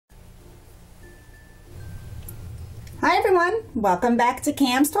Hi everyone, welcome back to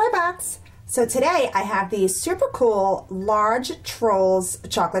Cam's Toy Box. So today I have these super cool large Trolls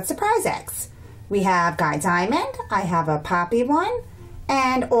chocolate surprise eggs. We have Guy Diamond, I have a poppy one,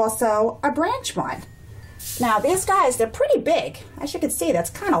 and also a branch one. Now these guys, they're pretty big. As you can see,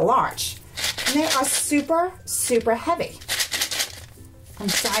 that's kind of large. And they are super, super heavy. I'm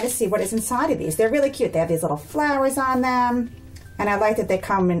excited to see what is inside of these. They're really cute. They have these little flowers on them. And I like that they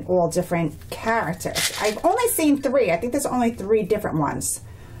come in all different characters. I've only seen 3. I think there's only 3 different ones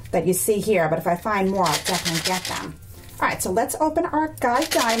that you see here. But if I find more, I'll definitely get them. All right, so let's open our Guy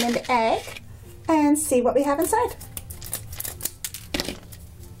Diamond egg and see what we have inside.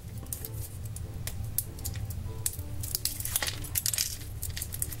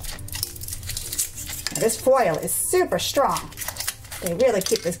 Now, this foil is super strong. They really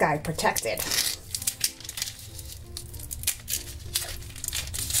keep this guy protected.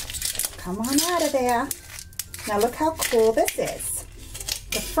 Come on out of there. Now look how cool this is.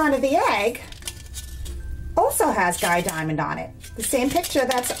 The front of the egg also has Guy Diamond on it. The same picture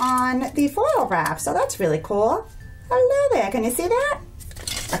that's on the foil wrap, so that's really cool. Hello there, can you see that?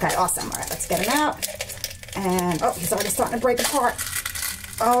 Okay, awesome. All right, let's get him out. And, oh, he's already starting to break apart.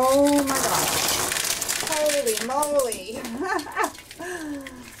 Oh my gosh. Holy moly.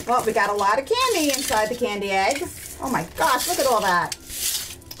 Well, we got a lot of candy inside the candy egg. Oh my gosh, look at all that.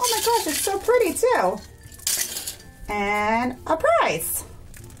 Oh my gosh, it's so pretty too. And a prize.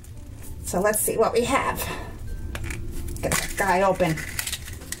 So let's see what we have. Get that guy open.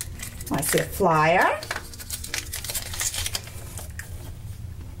 I see a flyer.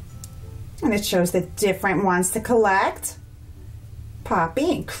 And it shows the different ones to collect.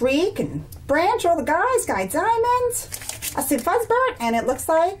 Poppy and Creek and Branch, all the guys, Guy Diamond. I see Fuzzbird, and it looks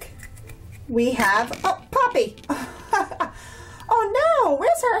like we have, oh, Poppy. Oh no,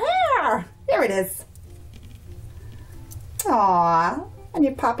 where's her hair? Here it is. Aww, and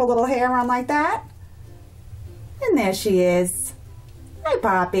you pop a little hair on like that. And there she is. Hi,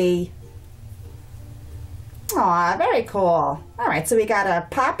 Poppy. Aw, very cool. All right, so we got a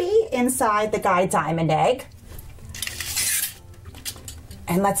Poppy inside the Guy Diamond egg.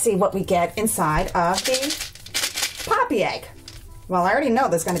 And let's see what we get inside of the Poppy egg. Well, I already know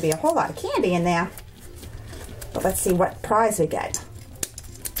there's going to be a whole lot of candy in there. But let's see what prize we get.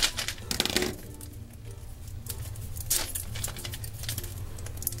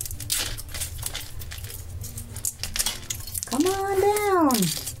 Come on down.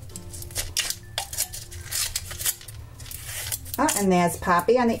 Oh, and there's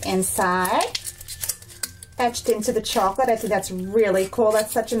Poppy on the inside. Etched into the chocolate. I think that's really cool.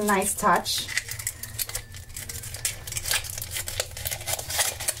 That's such a nice touch.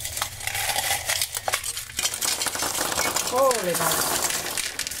 Holy moly.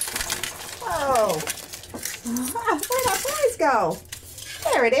 Whoa. Where'd our prize go?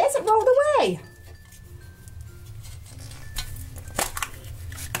 There it is. It rolled away.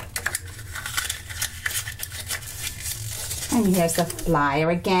 And here's the flyer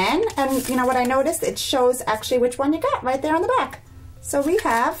again. And you know what I noticed? It shows actually which one you got right there on the back. So we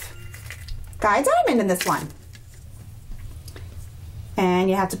have Guy Diamond in this one. And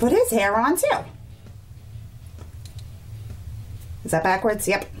you have to put his hair on too. Is that backwards?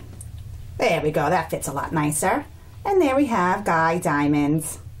 Yep. There we go. That fits a lot nicer. And there we have Guy Diamond.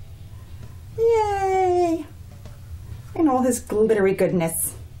 Yay! And all his glittery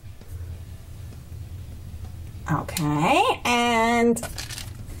goodness. Okay, and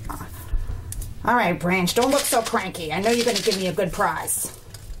all right, Branch, don't look so cranky. I know you're going to give me a good prize.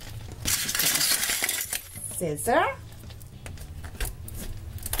 Okay. Scissor.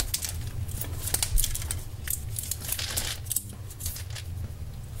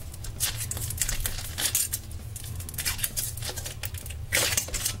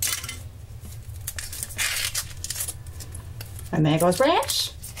 And there goes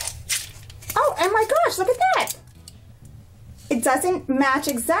Branch. Oh, and my gosh, look at that. It doesn't match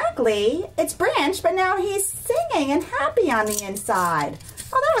exactly. It's Branch, but now he's singing and happy on the inside.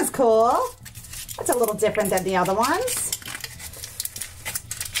 Oh, that was cool. That's a little different than the other ones.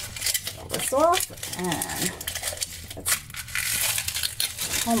 Pull this off and let's,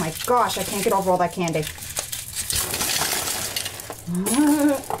 oh my gosh, I can't get over all that candy.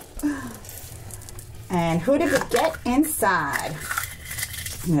 And who did we get inside?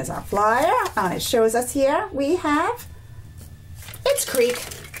 And there's our flyer. And it shows us here we have, it's Creek.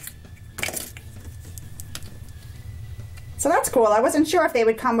 So that's cool. I wasn't sure if they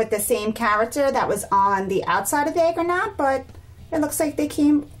would come with the same character that was on the outside of the egg or not, but it looks like they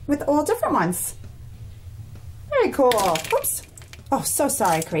came with all different ones. Very cool. Oops. Oh, so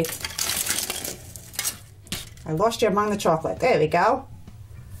sorry, Creek. I lost you among the chocolate. There we go.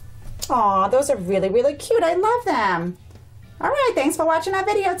 Aw, those are really, really cute. I love them. All right, thanks for watching our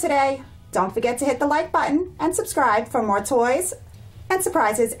video today. Don't forget to hit the like button and subscribe for more toys and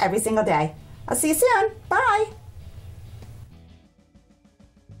surprises every single day. I'll see you soon. Bye.